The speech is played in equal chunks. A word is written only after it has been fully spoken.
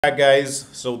Alright guys,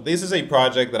 so this is a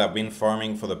project that I've been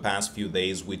farming for the past few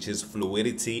days, which is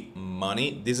Fluidity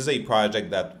Money. This is a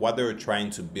project that what they're trying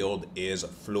to build is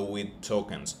fluid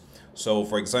tokens. So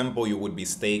for example, you would be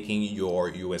staking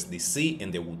your USDC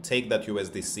and they will take that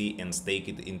USDC and stake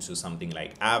it into something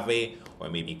like Aave or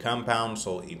maybe Compound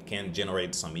so it can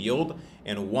generate some yield.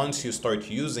 And once you start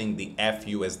using the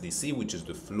FUSDC, which is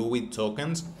the fluid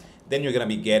tokens, then you're going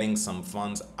to be getting some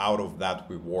funds out of that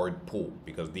reward pool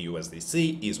because the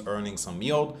USDC is earning some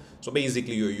yield. So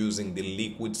basically you're using the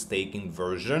liquid staking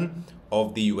version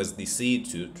of the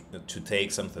USDC to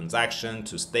take some transaction,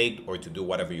 to stake, or to do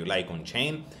whatever you like on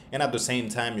chain. And at the same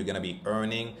time, you're going to be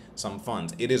earning some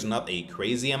funds. It is not a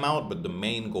crazy amount, but the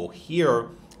main goal here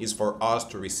is for us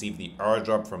to receive the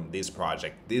airdrop from this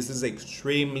project. This is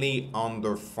extremely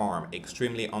underfarmed,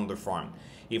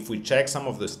 If we check some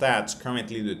of the stats,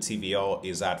 currently the TVL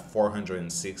is at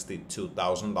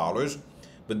 $462,000,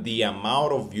 but the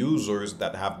amount of users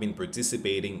that have been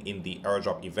participating in the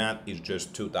airdrop event is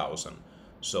just 2,000.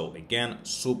 So again,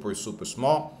 super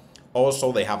small.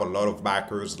 Also, they have a lot of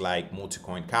backers like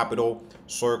Multicoin Capital,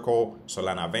 Circle,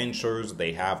 Solana Ventures.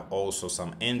 They have also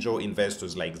some angel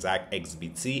investors like Zach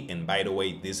XBT. And by the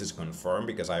way, this is confirmed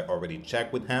because I already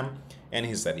checked with him and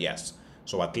he said yes.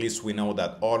 So at least we know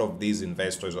that all of these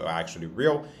investors are actually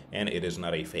real and it is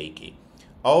not a fakey.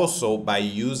 Also, by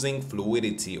using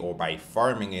Fluidity or by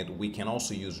farming it, we can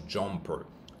also use Jumper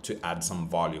to add some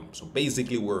volume. So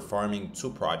basically we're farming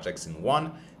two projects in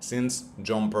one since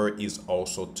Jumper is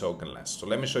also tokenless. So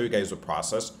let me show you guys the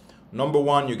process. Number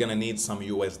one, you're gonna need some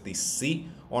USDC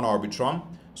on Arbitrum.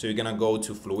 So you're gonna go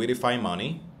to Fluidify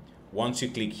Money. Once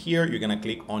you click here, you're gonna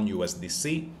click on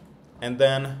USDC and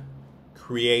then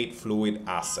create fluid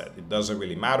asset. It doesn't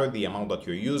really matter the amount that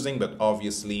you're using, but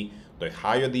obviously the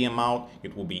higher the amount,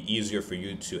 it will be easier for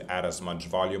you to add as much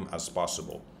volume as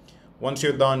possible. Once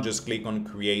you're done, just click on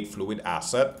create fluid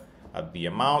asset. At the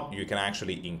amount, you can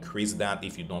actually increase that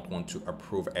if you don't want to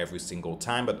approve every single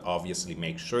time, but obviously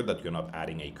make sure that you're not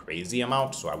adding a crazy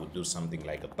amount. So I would do something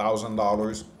like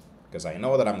 $1,000 because I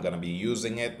know that I'm gonna be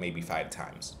using it maybe 5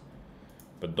 times,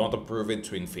 but don't approve it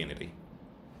to infinity.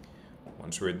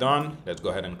 Once we're done, let's go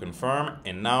ahead and confirm.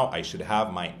 And now I should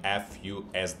have my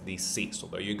FUSDC. So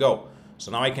there you go. So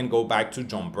now I can go back to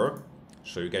Jumper,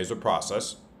 show you guys the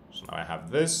process. So now I have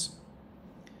this.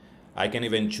 I can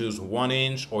even choose 1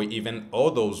 inch or even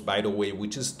Odos, by the way,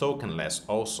 which is tokenless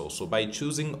also. So by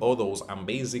choosing Odos, I'm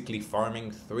basically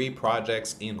farming 3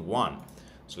 projects in one.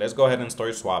 So let's go ahead and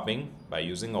start swapping by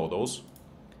using Odos.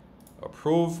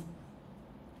 Approve.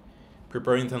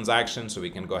 Preparing transaction so we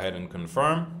can go ahead and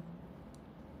confirm.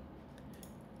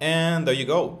 And there you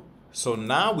go. So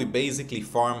now we basically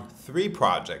farm 3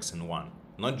 projects in one,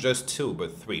 not just 2,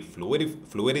 but 3.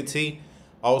 Fluidity,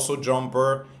 also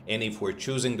Jumper, and if we're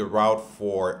choosing the route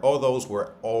for Odos,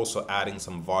 we're also adding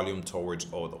some volume towards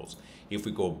Odos. If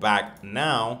we go back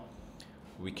now,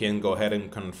 we can go ahead and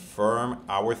confirm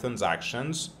our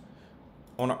transactions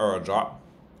on airdrop,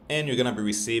 and you're gonna be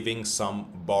receiving some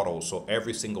bottles. So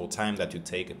every single time that you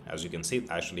take it, as you can see,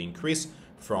 it actually increased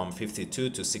from 52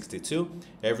 to 62.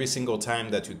 Every single time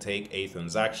that you take a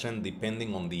transaction,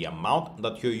 depending on the amount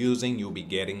that you're using, you'll be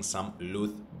getting some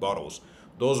loot bottles.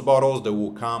 Those bottles, they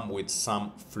will come with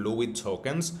some fluid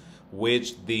tokens,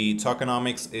 which the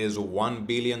tokenomics is 1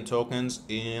 billion tokens.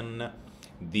 In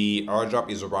the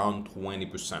airdrop is around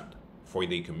 20% for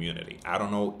the community. I don't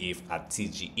know if at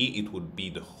TGE it would be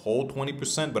the whole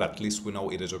 20%, but at least we know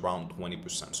it is around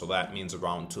 20%. So that means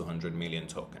around 200 million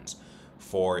tokens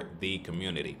for the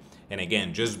community. And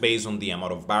again, just based on the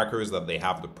amount of backers that they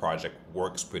have, the project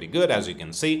works pretty good. As you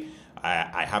can see,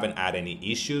 I haven't had any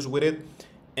issues with it.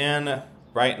 And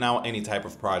right now, any type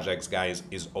of projects, guys,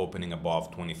 is opening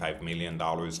above $25 million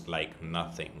like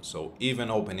nothing. So even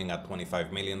opening at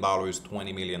 $25 million,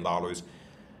 $20 million,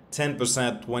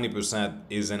 10%, 20%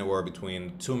 is anywhere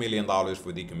between $2 million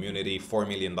for the community, $4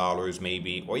 million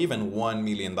maybe, or even $1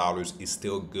 million is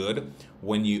still good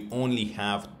when you only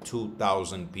have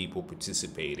 2,000 people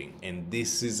participating. And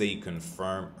this is a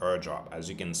confirmed airdrop. As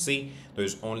you can see,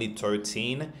 there's only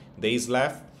 13 days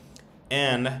left.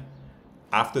 And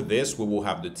after this, we will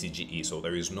have the TGE. So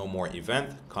there is no more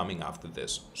event coming after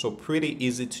this. So pretty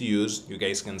easy to use. You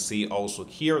guys can see also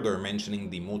here, they're mentioning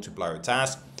the multiplier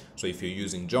task. So if you're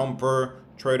using Jumper,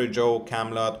 Trader Joe,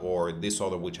 Camelot, or this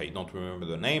other, which I don't remember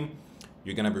the name,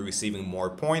 you're gonna be receiving more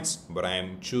points, but I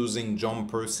am choosing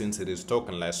Jumper since it is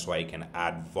tokenless so I can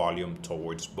add volume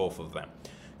towards both of them.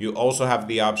 You also have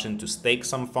the option to stake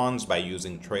some funds by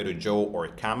using Trader Joe or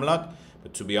Camelot,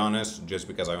 But to be honest, just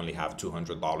because I only have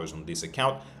 $200 on this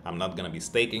account, I'm not going to be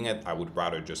staking it. I would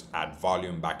rather just add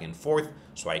volume back and forth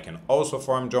so I can also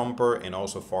farm Jumper and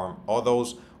also farm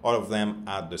all of them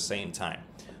at the same time.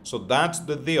 So that's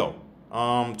the deal.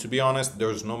 To be honest,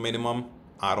 there's no minimum.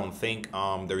 I don't think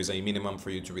there is a minimum for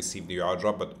you to receive the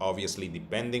airdrop, but obviously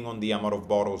depending on the amount of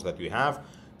bottles that you have,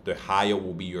 the higher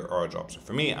will be your airdrop. So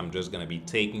for me, I'm just going to be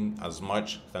taking as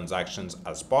much transactions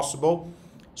as possible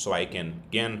so I can,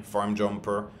 again, farm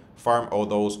Jumper, farm all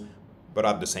those, but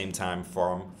at the same time,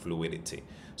 farm Fluidity.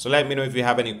 So let me know if you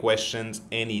have any questions,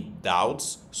 any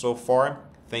doubts so far.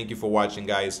 Thank you for watching,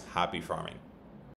 guys. Happy farming.